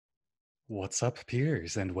What's up,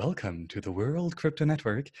 peers, and welcome to the World Crypto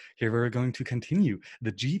Network. Here we're going to continue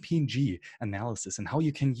the GPG analysis and how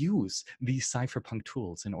you can use these cypherpunk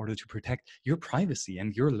tools in order to protect your privacy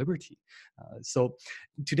and your liberty. So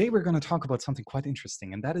today we're going to talk about something quite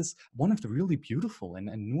interesting, and that is one of the really beautiful and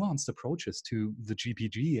nuanced approaches to the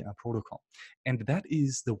GPG protocol, and that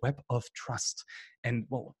is the web of trust. And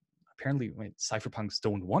well, apparently cypherpunks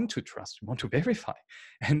don't want to trust, we want to verify.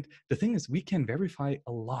 And the thing is, we can verify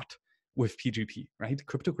a lot with PGP, right?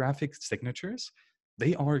 Cryptographic signatures,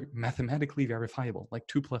 they are mathematically verifiable, like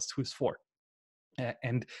 2 + 2 is 4.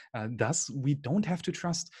 And thus, we don't have to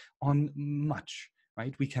trust on much,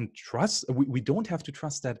 right? We can trust, we don't have to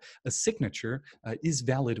trust that a signature is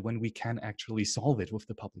valid when we can actually solve it with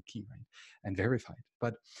the public key, right? And verify it.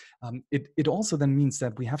 But it also then means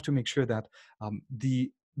that we have to make sure that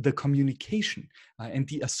the communication and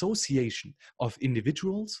the association of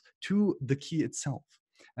individuals to the key itself,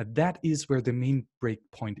 that is where the main break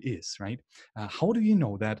point is, right? How do you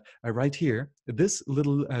know that right here, this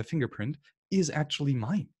little fingerprint is actually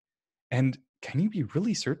mine? And can you be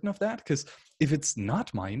really certain of that? Because if it's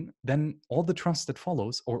not mine, then all the trust that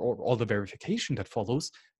follows, or all the verification that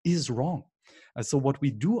follows, is wrong. So what we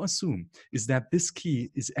do assume is that this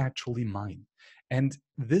key is actually mine. And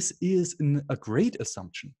this is a great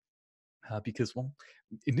assumption. Because, well,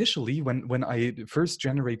 initially when I first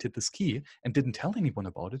generated this key and didn't tell anyone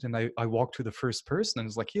about it, and I walked to the first person and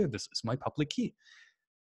was like, here, this is my public key.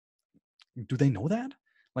 Do they know that?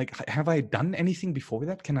 Like, have I done anything before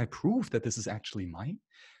that? Can I prove that this is actually mine?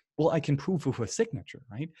 Well, I can prove with a signature,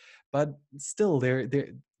 right? But still,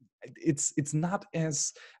 it's not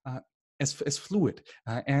as fluid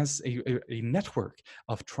as a network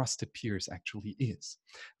of trusted peers actually is.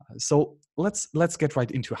 So let's get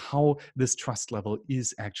right into how this trust level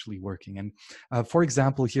is actually working. And for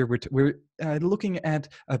example, here we're looking at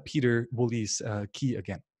Peter Woolley's key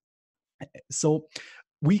again. So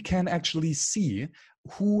we can actually see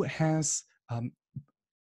who has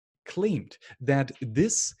claimed that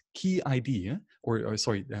this key ID,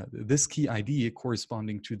 this key ID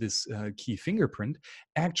corresponding to this key fingerprint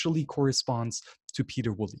actually corresponds to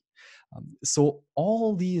Peter Woolley. So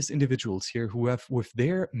all these individuals here who have, with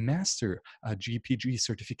their master GPG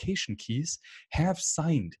certification keys, have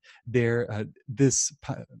signed their this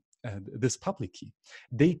public key.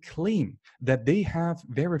 They claim that they have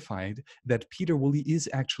verified that Peter Woolley is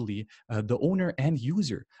actually the owner and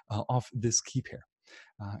user of this key pair.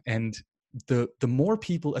 And the more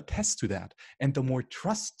people attest to that, and the more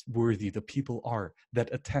trustworthy the people are that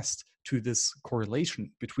attest to this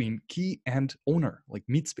correlation between key and owner, like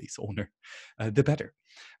meat space owner, the better.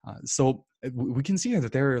 So we can see here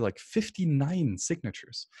that there are like 59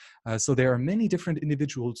 signatures. So there are many different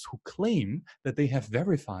individuals who claim that they have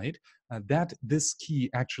verified that this key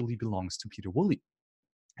actually belongs to Peter Woolley.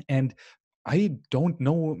 And I don't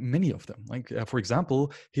know many of them. Like, for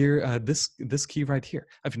example, here, this key right here.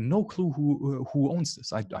 I have no clue who owns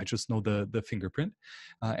this. I just know the fingerprint,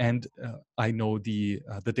 and I know the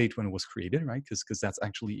date when it was created, right? Because that's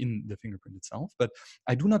actually in the fingerprint itself. But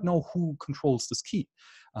I do not know who controls this key,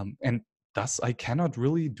 and thus I cannot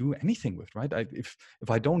really do anything with, right? If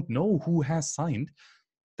I don't know who has signed,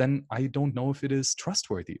 then I don't know if it is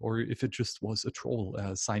trustworthy or if it just was a troll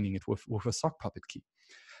signing it with a sock puppet key.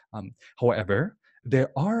 However,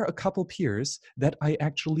 there are a couple peers that I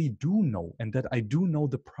actually do know, and that I do know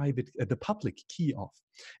the public key of,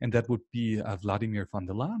 and that would be Vladimir van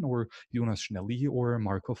der Laan or Jonas Schnelli or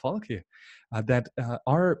Marco Falke, that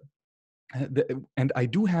are. And I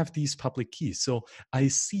do have these public keys, so I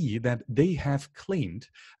see that they have claimed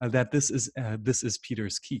that this is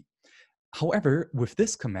Peter's key. However, with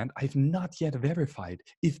this command, I've not yet verified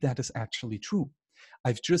if that is actually true.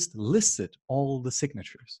 I've just listed all the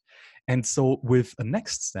signatures. And so with a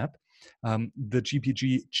next step, the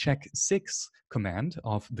GPG check 6 command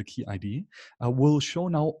of the key ID will show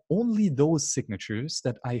now only those signatures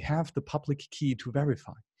that I have the public key to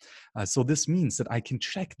verify. So this means that I can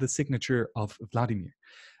check the signature of Vladimir.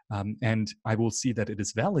 And I will see that it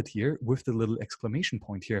is valid here with the little exclamation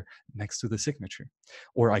point here next to the signature.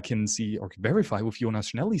 Or I can see or verify with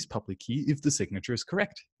Jonas Schnelli's public key if the signature is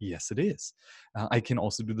correct. Yes, it is. I can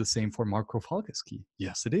also do the same for Marco Falke's key.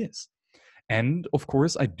 Yes, it is. And of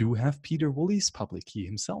course, I do have Peter Woolley's public key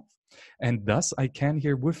himself. And thus I can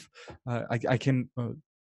here I can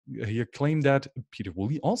here claim that Peter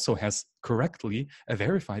Woolley also has correctly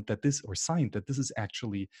verified that this, or signed that this is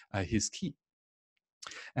actually his key.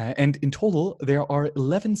 And in total, there are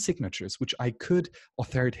 11 signatures which I could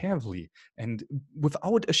authoritatively and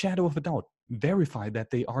without a shadow of a doubt verify that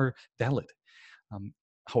they are valid.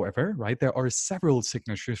 However, right, there are several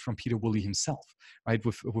signatures from Peter Woolley himself, right,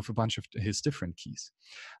 with a bunch of his different keys.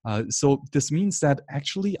 So this means that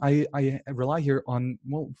actually I rely here on,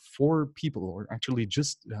 well, 4 people, or actually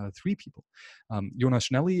just 3 people, Jonas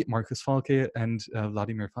Schnelli, Markus Falke, and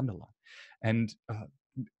Vladimir van der Laan. And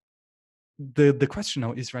the question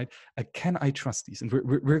now is, right, can I trust these? And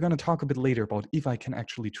we're going to talk a bit later about if I can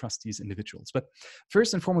actually trust these individuals. But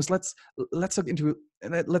first and foremost, let's look into,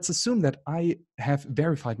 let's assume that I have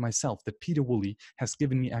verified myself that Peter Woolley has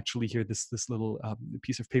given me actually here this little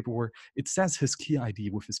piece of paper where it says his key ID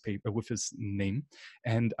with his paper, with his name,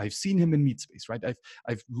 and I've seen him in Meetspace, right?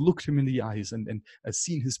 I've looked him in the eyes and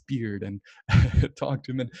seen his beard and talked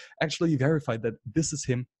to him and actually verified that this is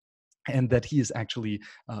him and that he is actually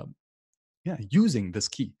using this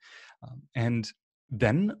key. And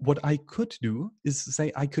then what I could do is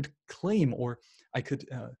say I could claim, or I could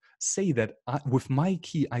say that with my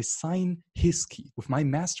key, I sign his key. With my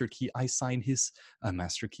master key, I sign his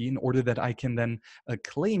master key, in order that I can then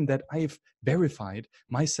claim that I've verified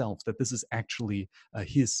myself that this is actually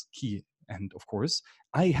his key. And of course,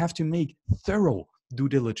 I have to make thorough due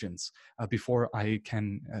diligence before I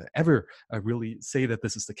can ever really say that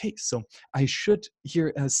this is the case. So I should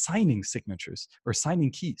here signing signatures or signing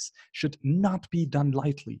keys should not be done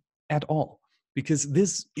lightly at all, because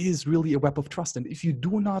this is really a web of trust. And if you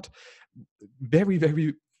do not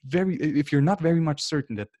if you're not very much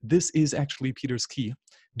certain that this is actually Peter's key,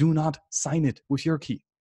 do not sign it with your key.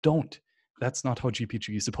 Don't. That's not how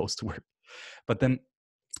GPG is supposed to work. But then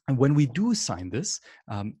when we do sign this,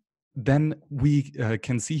 then we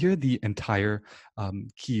can see here the entire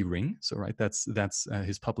key ring. So right, that's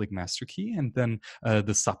his public master key, and then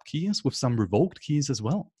the sub keys with some revoked keys as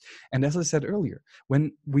well. And as I said earlier,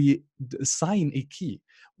 when we sign a key,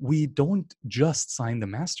 we don't just sign the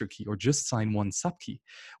master key or just sign one sub key.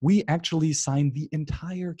 We actually sign the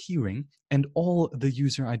entire key ring and all the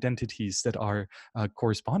user identities that are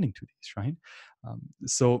corresponding to these,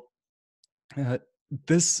 right?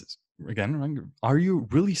 This again, are you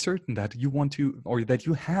really certain that you want to, or that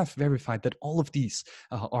you have verified that all of these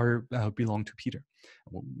belong to Peter?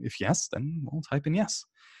 Well, if yes, then we'll type in yes.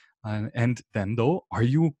 And then though, are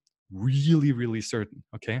you really certain?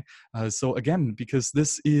 Okay. So again, because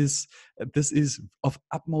this is of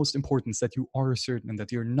utmost importance that you are certain and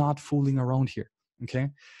that you're not fooling around here. Okay.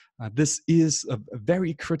 This is a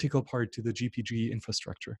very critical part to the GPG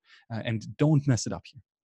infrastructure, and don't mess it up here.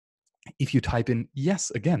 If you type in yes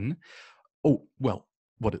again, oh, well,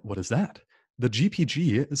 what is that? The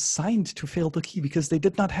GPG is signed to fail the key because they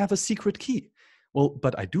did not have a secret key. Well,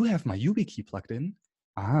 but I do have my YubiKey plugged in.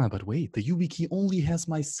 But wait, the YubiKey only has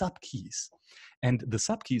my subkeys. And the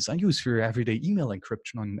subkeys I use for everyday email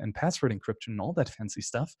encryption and password encryption and all that fancy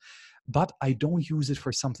stuff. But I don't use it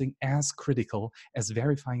for something as critical as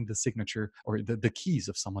verifying the signature or the keys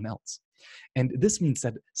of someone else. And this means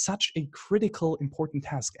that such a critical, important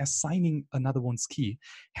task as signing another one's key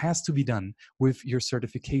has to be done with your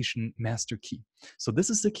certification master key. So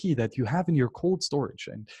this is the key that you have in your cold storage,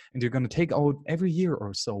 and you're going to take out every year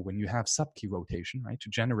or so when you have subkey rotation, right, to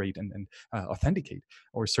generate and authenticate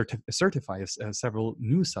or certify several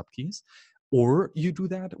new subkeys. Or you do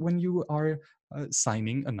that when you are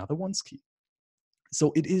signing another one's key.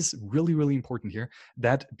 So it is really important here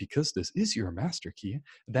that, because this is your master key,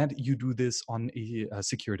 that you do this on a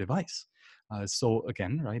secure device. So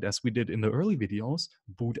again, right, as we did in the early videos,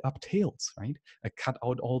 boot up Tails, right? Cut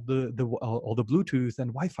out all the Bluetooth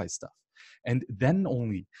and Wi-Fi stuff, and then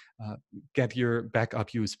only get your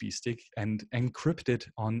backup USB stick and encrypt it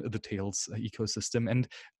on the Tails ecosystem, and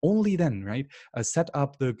only then, right, set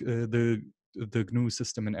up the GNU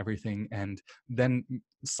system and everything, and then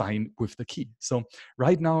sign with the key. So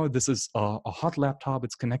right now, this is a hot laptop.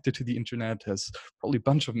 It's connected to the internet, has probably a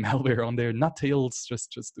bunch of malware on there, not Tails,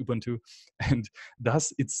 just Ubuntu. And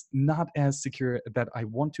thus, it's not as secure that I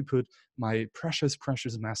want to put my precious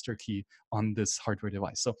master key on this hardware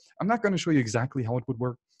device. So I'm not going to show you exactly how it would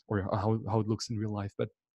work or how it looks in real life, but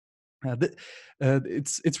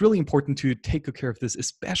it's really important to take good care of this,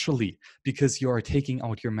 especially because you are taking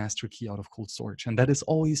out your master key out of cold storage, and that is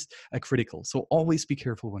always critical. So always be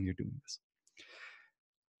careful when you're doing this.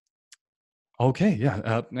 Okay,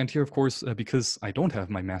 yeah, and here, of course, because I don't have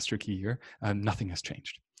my master key here, nothing has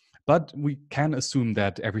changed. But we can assume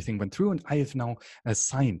that everything went through, and I have now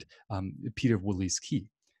signed Peter Woolley's key.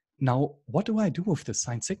 Now, what do I do with this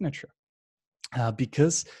signed signature?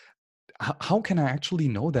 Because how can I actually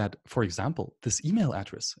know that, for example, this email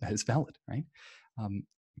address is valid, right?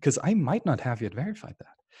 Because I might not have yet verified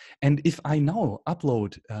that. And if I now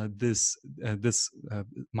upload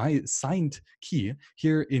my signed key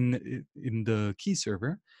here in the key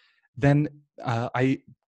server, then I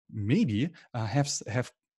maybe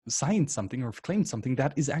have signed something or claimed something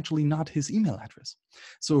that is actually not his email address.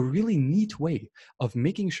 So a really neat way of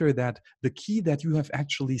making sure that the key that you have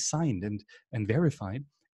actually signed and verified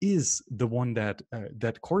is the one that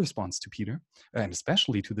that corresponds to Peter, and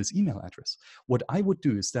especially to this email address. What I would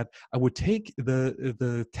do is that I would take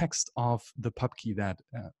the text of the pub key that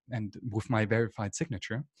and with my verified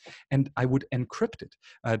signature, and I would encrypt it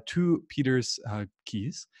to Peter's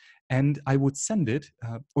keys, and I would send it,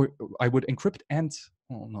 or I would encrypt and,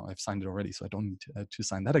 oh no, I've signed it already, so I don't need to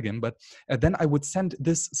sign that again. But then I would send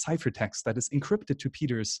this ciphertext that is encrypted to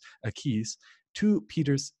Peter's keys to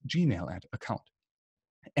Peter's Gmail account.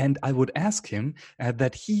 And I would ask him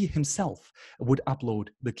that he himself would upload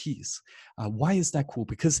the keys. Why is that cool?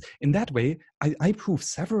 Because in that way, I prove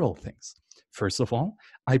several things. First of all,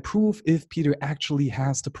 I prove if Peter actually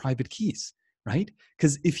has the private keys, right?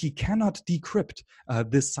 Because if he cannot decrypt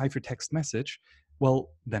this ciphertext message,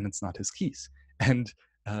 well, then it's not his keys. And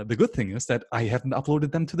the good thing is that I haven't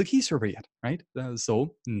uploaded them to the key server yet, right?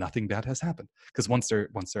 So nothing bad has happened, because once they're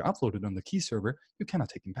uploaded on the key server, you cannot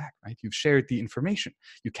take them back, right? You've shared the information.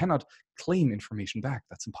 You cannot claim information back.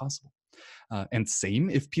 That's impossible. And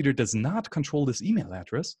same if Peter does not control this email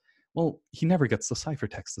address, well, he never gets the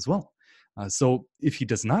ciphertext as well. So if he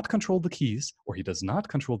does not control the keys, or he does not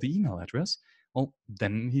control the email address, well,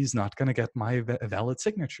 then he's not going to get my valid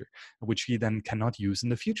signature, which he then cannot use in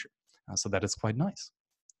the future. So that is quite nice.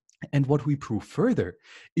 And what we prove further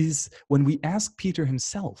is when we ask Peter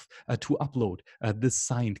himself to upload this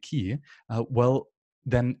signed key, well,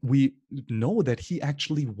 then we know that he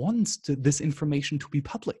actually wants this information to be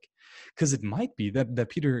public. Because it might be that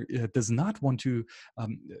Peter does not want to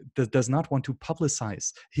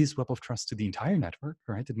publicize his web of trust to the entire network,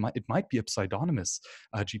 right? It might be a pseudonymous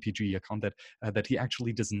GPG account that he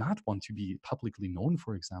actually does not want to be publicly known,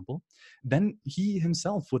 for example. Then he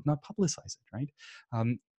himself would not publicize it, right?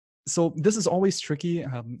 So this is always tricky,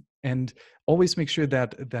 and always make sure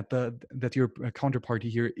that your counterparty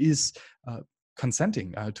here is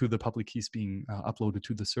consenting to the public keys being uploaded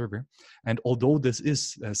to the server. And although this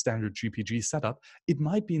is a standard GPG setup, it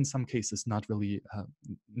might be in some cases not really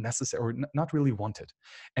necessary or not really wanted.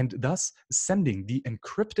 And thus, sending the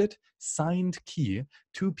encrypted signed key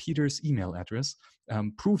to Peter's email address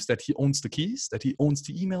proves that he owns the keys, that he owns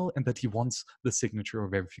the email, and that he wants the signature or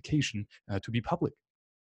verification to be public.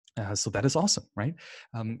 So that is awesome, right?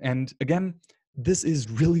 And again, this is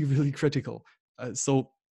really, really critical.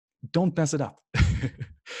 So don't mess it up.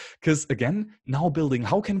 Because again, now building,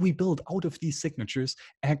 how can we build out of these signatures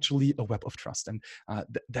actually a web of trust? And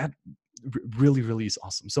that really, really is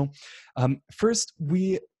awesome. So first,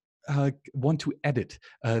 we want to edit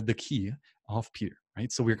the key of Peter,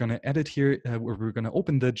 right? So we're going to edit here, we're going to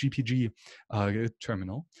open the GPG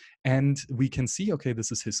terminal, and we can see, okay,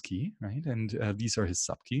 this is his key, right? And these are his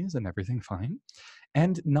subkeys and everything fine.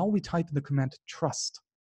 And now we type in the command trust.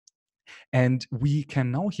 And we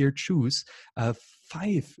can now here choose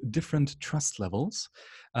 5 different trust levels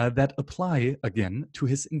that apply, again, to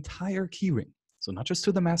his entire keyring. So not just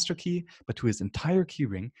to the master key, but to his entire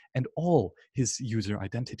keyring and all his user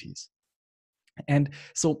identities. And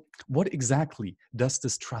so what exactly does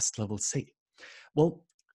this trust level say? Well,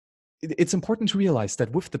 it's important to realize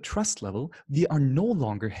that with the trust level, we are no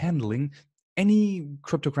longer handling any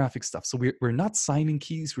cryptographic stuff. So we're not signing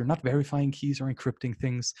keys, we're not verifying keys or encrypting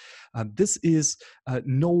things. This is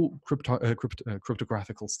no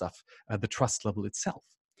cryptographical stuff, the trust level itself.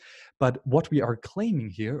 But what we are claiming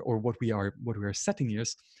here, or what we are setting here,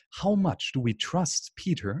 is how much do we trust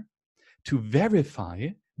Peter to verify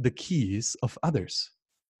the keys of others,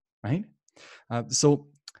 right? So,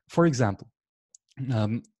 for example,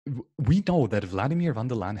 we know that Vladimir van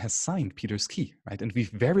der Laan has signed Peter's key, right? And we've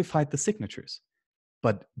verified the signatures.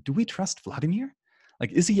 But do we trust Vladimir?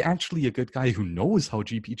 Like, is he actually a good guy who knows how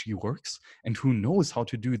GPG works and who knows how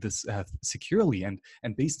to do this securely and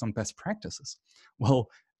based on best practices? Well,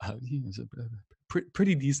 he is a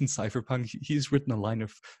pretty decent cypherpunk. He's written a line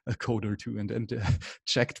of code or two and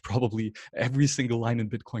checked probably every single line in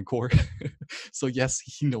Bitcoin Core. So yes,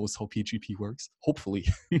 he knows how PGP works, hopefully.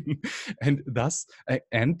 And thus,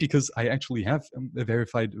 and because I actually have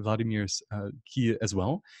verified Vladimir's key as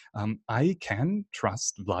well, I can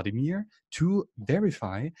trust Vladimir to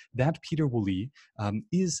verify that Peter Woolley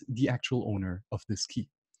is the actual owner of this key.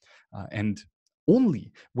 And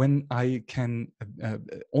only when I can,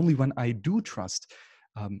 only when I do trust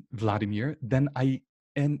Vladimir, then I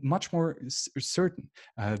and much more certain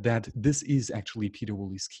that this is actually Peter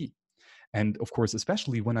Woolley's key. And of course,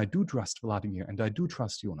 especially when I do trust Vladimir and I do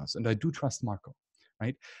trust Jonas and I do trust Marco,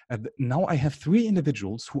 right? Now I have three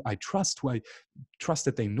individuals who I trust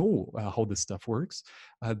that they know how this stuff works,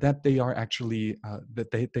 that they are actually,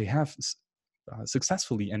 that they have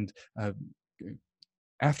successfully and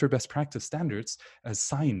after best practice standards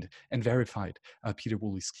signed and verified Peter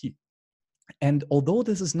Woolley's key. And although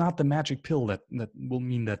this is not the magic pill that will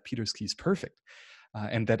mean that Peter's key is perfect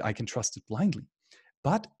and that I can trust it blindly,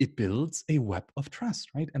 but it builds a web of trust,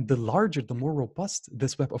 right? And the larger, the more robust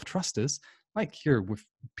this web of trust is, like here with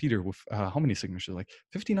Peter, with how many signatures? Like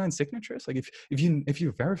 59 signatures. Like if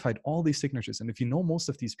you verified all these signatures and if you know most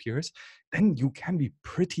of these peers, then you can be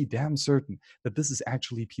pretty damn certain that this is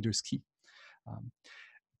actually Peter's key.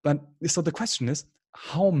 But so the question is,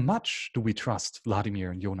 how much do we trust Vladimir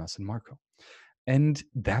and Jonas and Marco? And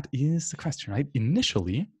that is the question, right?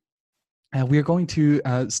 Initially, we are going to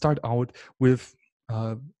start out with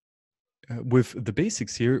the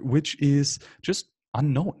basics here, which is just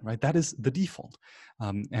unknown, right? That is the default.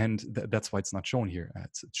 And that's why it's not shown here.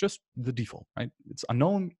 It's just the default, right? It's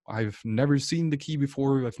unknown. I've never seen the key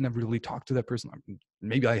before. I've never really talked to that person.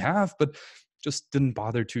 Maybe I have, but just didn't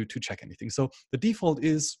bother to check anything. So the default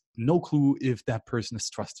is no clue if that person is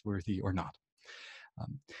trustworthy or not.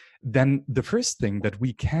 Then the first thing that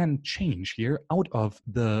we can change here out of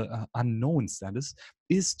the unknown status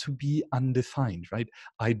is to be undefined, right?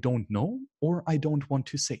 I don't know or I don't want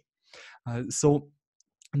to say. So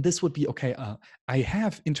this would be, okay, I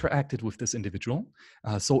have interacted with this individual,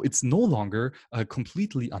 so it's no longer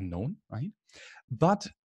completely unknown, right? But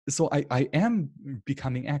so I am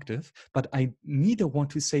becoming active, but I neither want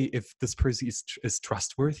to say if this person is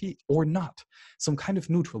trustworthy or not. So I'm kind of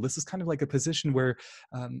neutral. This is kind of like a position where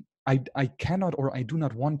I cannot or I do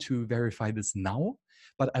not want to verify this now,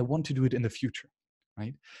 but I want to do it in the future,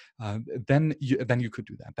 right? Then you could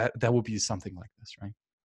do that. That would be something like this, right?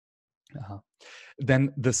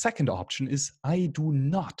 Then the second option is I do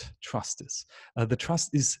not trust this. The trust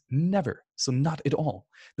is never, so not at all.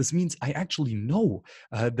 This means I actually know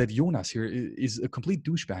that Jonas here is a complete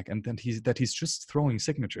douchebag and that he's just throwing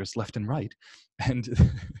signatures left and right, and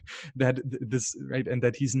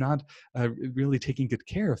that he's not really taking good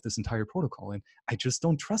care of this entire protocol. And I just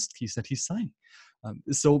don't trust keys that he's signing.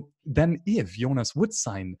 So then if Jonas would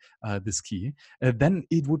sign this key, then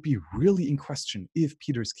it would be really in question if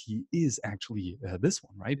Peter's key is actually this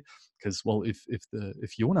one, right? Because, well,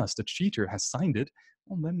 if Jonas, the cheater, has signed it,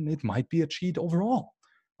 well, then it might be a cheat overall,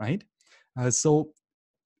 right? So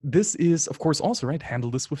this is, of course, also, right,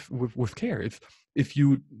 handle this with care. If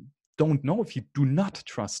you don't know, if you do not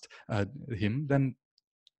trust him, then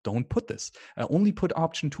don't put this. Only put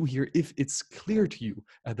option 2 here if it's clear to you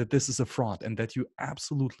that this is a fraud and that you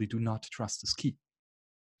absolutely do not trust this key.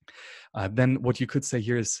 Then what you could say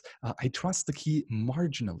here is, I trust the key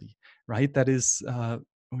marginally, right? That is,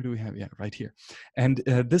 where do we have? Yeah, right here. And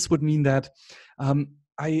this would mean that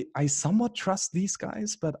I somewhat trust these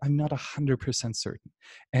guys, but I'm not 100% certain.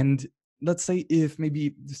 And let's say if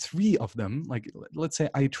maybe 3 of them, like let's say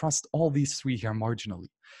I trust all these 3 here marginally.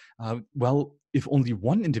 Well, if only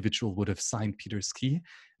one individual would have signed Peter's key,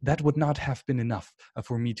 that would not have been enough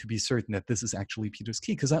for me to be certain that this is actually Peter's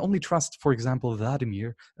key, because I only trust, for example,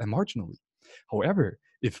 Vladimir marginally. However,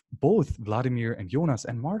 if both Vladimir and Jonas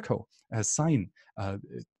and Marco sign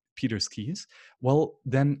Peter's keys, well,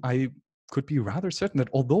 then I could be rather certain that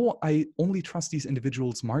although I only trust these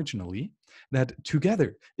individuals marginally, that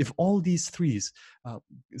together, if all these 3s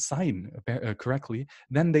sign correctly,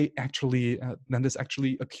 then this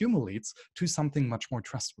actually accumulates to something much more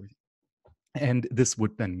trustworthy. And this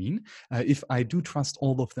would then mean, if I do trust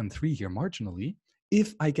all of them 3 here marginally,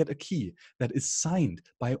 if I get a key that is signed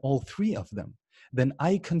by all 3 of them, then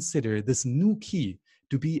I consider this new key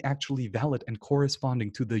to be actually valid and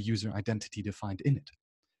corresponding to the user identity defined in it.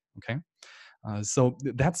 Okay, so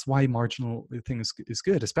that's why marginal thing is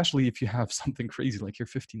good, especially if you have something crazy like your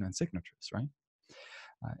 59 signatures, right?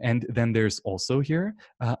 And then there's also here,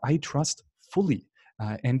 I trust fully.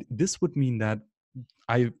 And this would mean that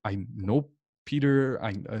I know Peter,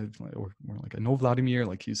 or more like I know Vladimir,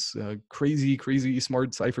 like he's crazy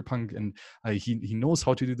smart cypherpunk, and he knows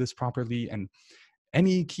how to do this properly. And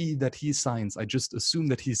any key that he signs, I just assume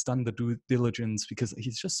that he's done the due diligence because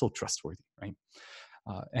he's just so trustworthy, right?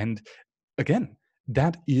 And again,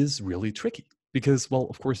 that is really tricky because, well,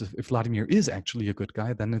 of course, if Vladimir is actually a good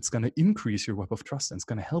guy, then it's going to increase your web of trust and it's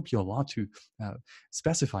going to help you a lot to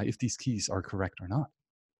specify if these keys are correct or not.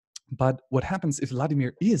 But what happens if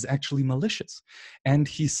Vladimir is actually malicious and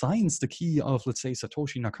he signs the key of, let's say,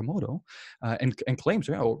 Satoshi Nakamoto and claims,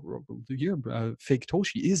 oh, your fake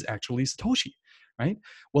Toshi is actually Satoshi, right?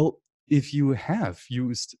 Well, if you have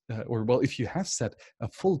used, if you have set a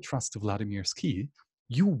full trust to Vladimir's key,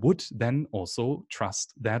 you would then also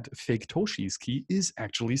trust that fake Toshi's key is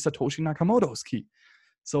actually Satoshi Nakamoto's key.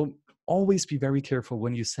 So always be very careful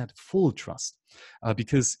when you set full trust,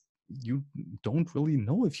 because you don't really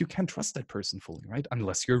know if you can trust that person fully, right?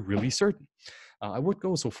 Unless you're really certain. I would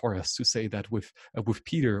go so far as to say that with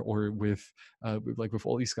Peter or with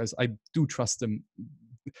all these guys, I do trust them.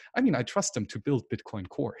 I mean, I trust them to build Bitcoin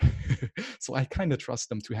Core, so I kind of trust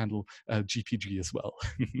them to handle GPG as well.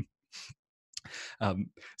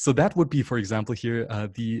 So that would be, for example, here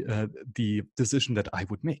the decision that I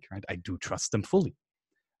would make, right? I do trust them fully.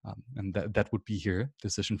 And that would be here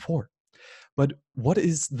decision 4. But what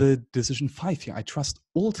is the decision 5 here? I trust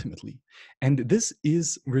ultimately. And this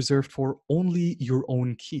is reserved for only your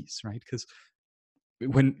own keys, right? Because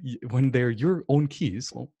when they're your own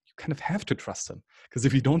keys, well, you kind of have to trust them. Because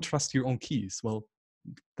if you don't trust your own keys, well,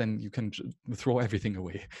 then you can throw everything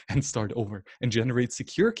away and start over and generate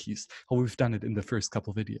secure keys, how we've done it in the first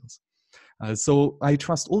couple of videos. So I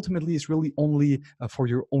trust ultimately is really only for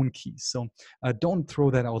your own keys. So don't throw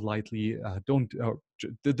that out lightly.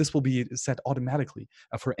 This will be set automatically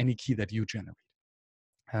for any key that you generate.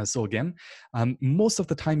 So again, most of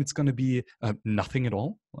the time it's going to be nothing at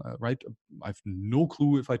all, right? I've no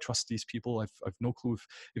clue if I trust these people. I've no clue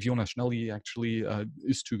if Jonas Schnelli actually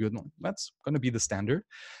is too good. No, that's going to be the standard.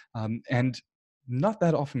 And not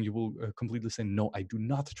that often you will completely say, no, I do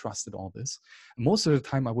not trust in all this. Most of the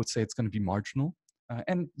time, I would say it's going to be marginal,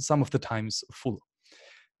 and some of the times full.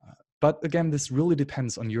 But again, this really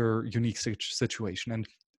depends on your unique situation. And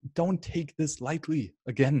don't take this lightly.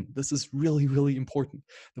 Again, this is really, really important.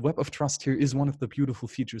 The web of trust here is one of the beautiful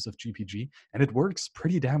features of GPG, and it works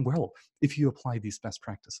pretty damn well if you apply these best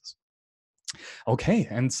practices. Okay,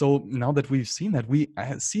 and so now that we've seen that, we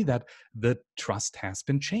see that the trust has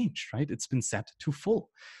been changed, right? It's been set to full,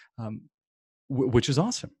 which is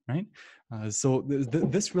awesome, right? So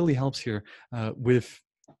this really helps here with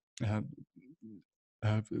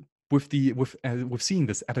seeing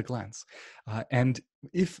this at a glance. And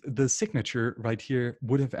if the signature right here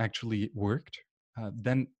would have actually worked,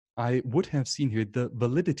 then I would have seen here the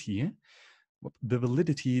validity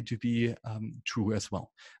to be true as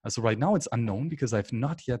well. So right now it's unknown because I've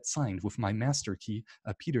not yet signed with my master key,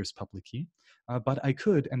 Peter's public key, but I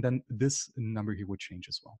could, and then this number here would change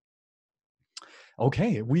as well.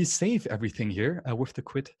 Okay, we save everything here with the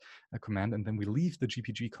quit command, and then we leave the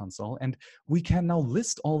GPG console, and we can now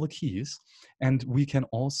list all the keys, and we can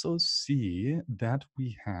also see that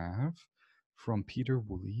we have from Peter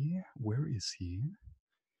Woolley, where is he?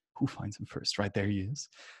 Who finds him first? Right, there he is.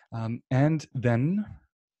 And then,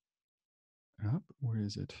 where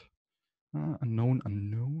is it?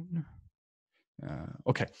 Unknown.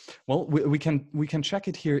 Okay, well, we can check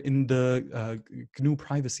it here in the GNU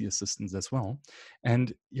Privacy Assistance as well.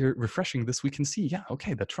 And here, refreshing this, we can see, yeah,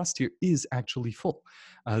 okay, the trust here is actually full.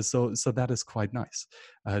 So that is quite nice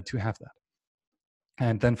to have that.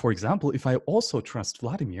 And then, for example, if I also trust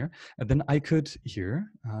Vladimir, then I could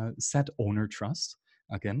here set owner trust.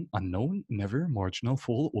 Again, unknown, never, marginal,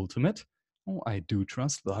 full, ultimate. Oh, I do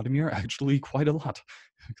trust Vladimir actually quite a lot,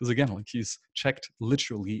 because again, like he's checked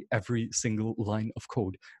literally every single line of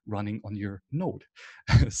code running on your node.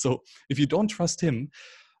 So if you don't trust him,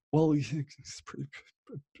 well, it's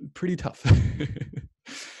pretty tough.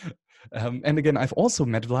 And again, I've also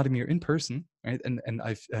met Vladimir in person, right? And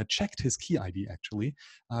I've checked his key ID actually.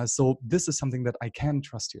 So this is something that I can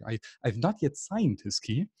trust here. I've not yet signed his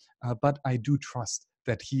key, but I do trust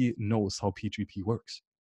that he knows how PGP works.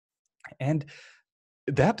 And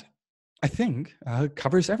that, I think,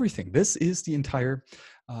 covers everything. This is the entire,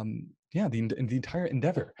 the entire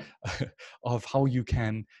endeavor of how you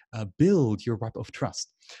can build your web of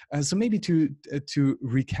trust. So maybe to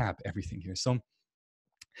recap everything here. So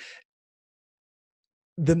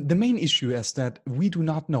the main issue is that we do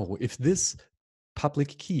not know if this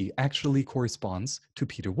public key actually corresponds to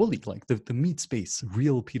Peter Woolley, like the meat space,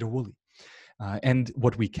 real Peter Woolley. And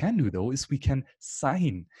what we can do, though, is we can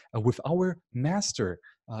sign with our master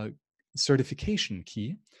certification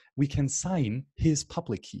key, we can sign his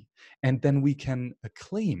public key. And then we can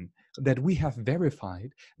claim that we have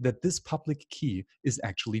verified that this public key is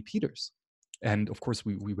actually Peter's. And of course,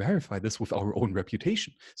 we verify this with our own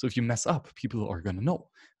reputation. So if you mess up, people are going to know.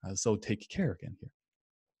 So take care again here.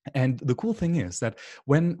 And the cool thing is that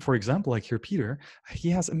when, for example, like here, Peter, he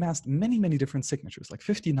has amassed many, many different signatures, like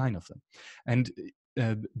 59 of them. And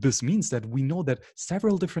this means that we know that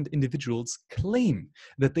several different individuals claim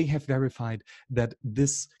that they have verified that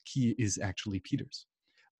this key is actually Peter's.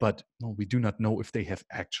 But well, we do not know if they have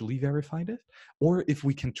actually verified it or if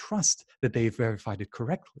we can trust that they have verified it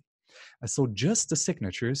correctly. So just the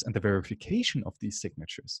signatures and the verification of these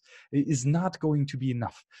signatures is not going to be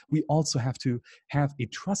enough. We also have to have a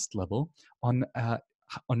trust level on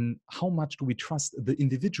how much do we trust the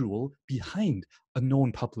individual behind a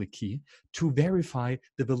known public key to verify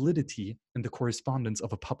the validity and the correspondence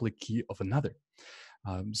of a public key of another.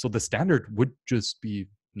 So the standard would just be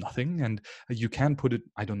nothing, and you can put it,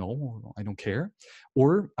 I don't know, or I don't care,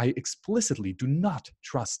 or I explicitly do not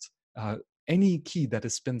trust any key that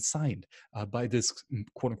has been signed by this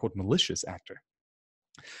quote-unquote malicious actor.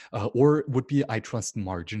 Or would be I trust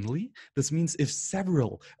marginally. This means if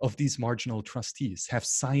several of these marginal trustees have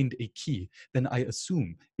signed a key, then I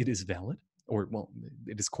assume it is valid, or well,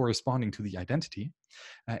 it is corresponding to the identity.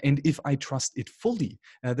 And if I trust it fully,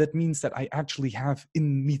 that means that I actually have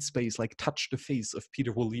in meat space, like touch the face of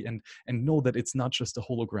Peter Woolley and know that it's not just a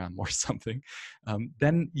hologram or something,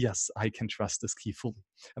 then yes, I can trust this key fully.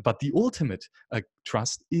 But the ultimate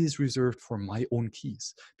trust is reserved for my own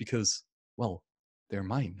keys because, well, they're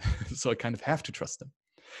mine. So I kind of have to trust them.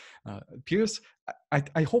 Piers,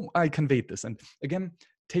 I hope I conveyed this. And again,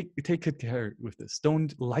 take good care with this.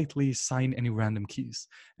 Don't lightly sign any random keys,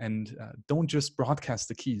 and don't just broadcast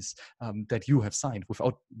the keys that you have signed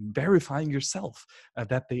without verifying yourself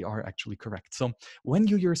that they are actually correct. So when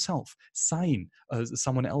you yourself sign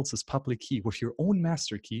someone else's public key with your own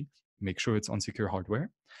master key, make sure it's on secure hardware.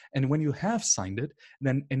 And when you have signed it,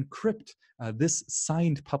 then encrypt this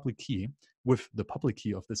signed public key with the public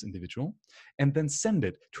key of this individual, and then send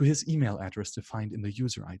it to his email address defined in the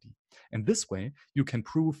user ID. And this way, you can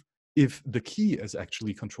prove if the key is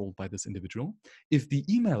actually controlled by this individual, if the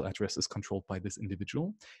email address is controlled by this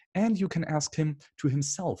individual, and you can ask him to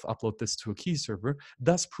himself upload this to a key server,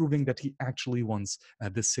 thus proving that he actually wants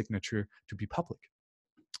this signature to be public.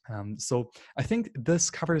 So I think this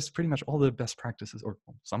covers pretty much all the best practices, or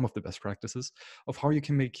some of the best practices, of how you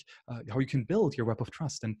can make, how you can build your web of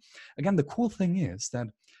trust. And again, the cool thing is that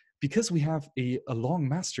because we have a long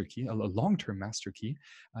master key, a long-term master key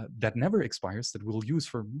that never expires, that we'll use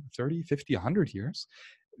for 30, 50, 100 years,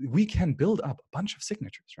 we can build up a bunch of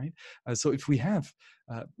signatures, right? So if we have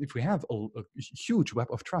a huge web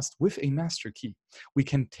of trust with a master key, we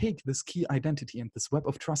can take this key identity and this web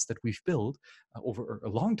of trust that we've built over a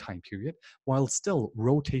long time period, while still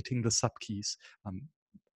rotating the subkeys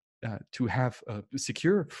to have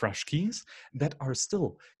secure, fresh keys that are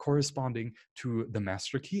still corresponding to the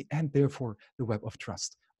master key and therefore the web of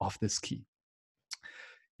trust of this key.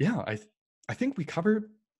 Yeah, I think we covered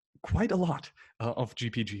quite a lot of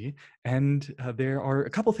GPG, and there are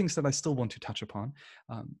a couple things that I still want to touch upon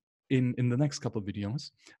in the next couple of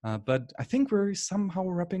videos, but I think we're somehow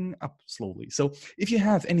wrapping up slowly. So if you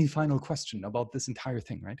have any final question about this entire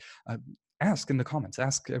thing, right, ask in the comments,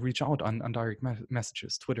 reach out on direct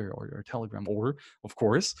messages, Twitter or Telegram, or of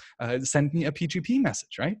course, send me a PGP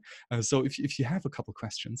message, right? So if you have a couple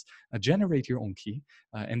questions, generate your own key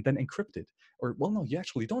and then encrypt it. Or, well, no, you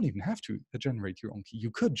actually don't even have to generate your own key.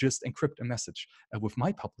 You could just encrypt a message with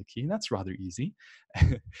my public key. That's rather easy.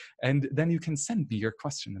 And then you can send me your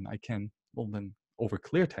question and I can, well, then over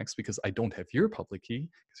clear text, because I don't have your public key,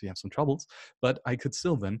 because we have some troubles, but I could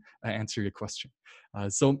still then answer your question.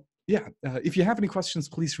 So yeah, if you have any questions,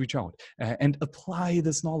 please reach out and apply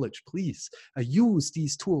this knowledge. Please use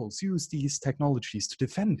these tools, use these technologies to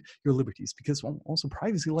defend your liberties, because well, also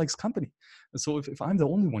privacy likes company. So if I'm the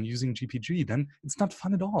only one using GPG, then it's not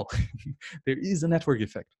fun at all. There is a network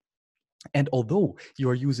effect. And although you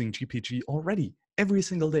are using GPG already every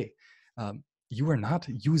single day, you are not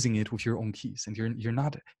using it with your own keys, and you're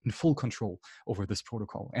not in full control over this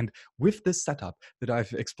protocol. And with this setup that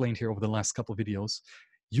I've explained here over the last couple of videos,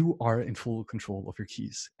 you are in full control of your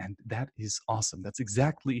keys. And that is awesome. That's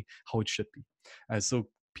exactly how it should be. So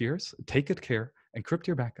Piers, take good care, encrypt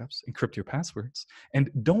your backups, encrypt your passwords, and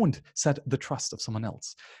don't set the trust of someone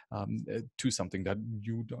else to something that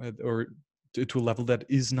you, or to a level that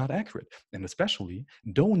is not accurate. And especially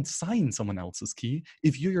don't sign someone else's key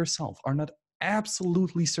if you yourself are not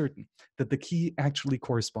absolutely certain that the key actually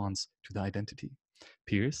corresponds to the identity.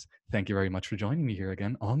 Piers, thank you very much for joining me here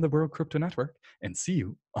again on the World Crypto Network, and see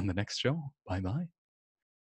you on the next show. Bye-bye.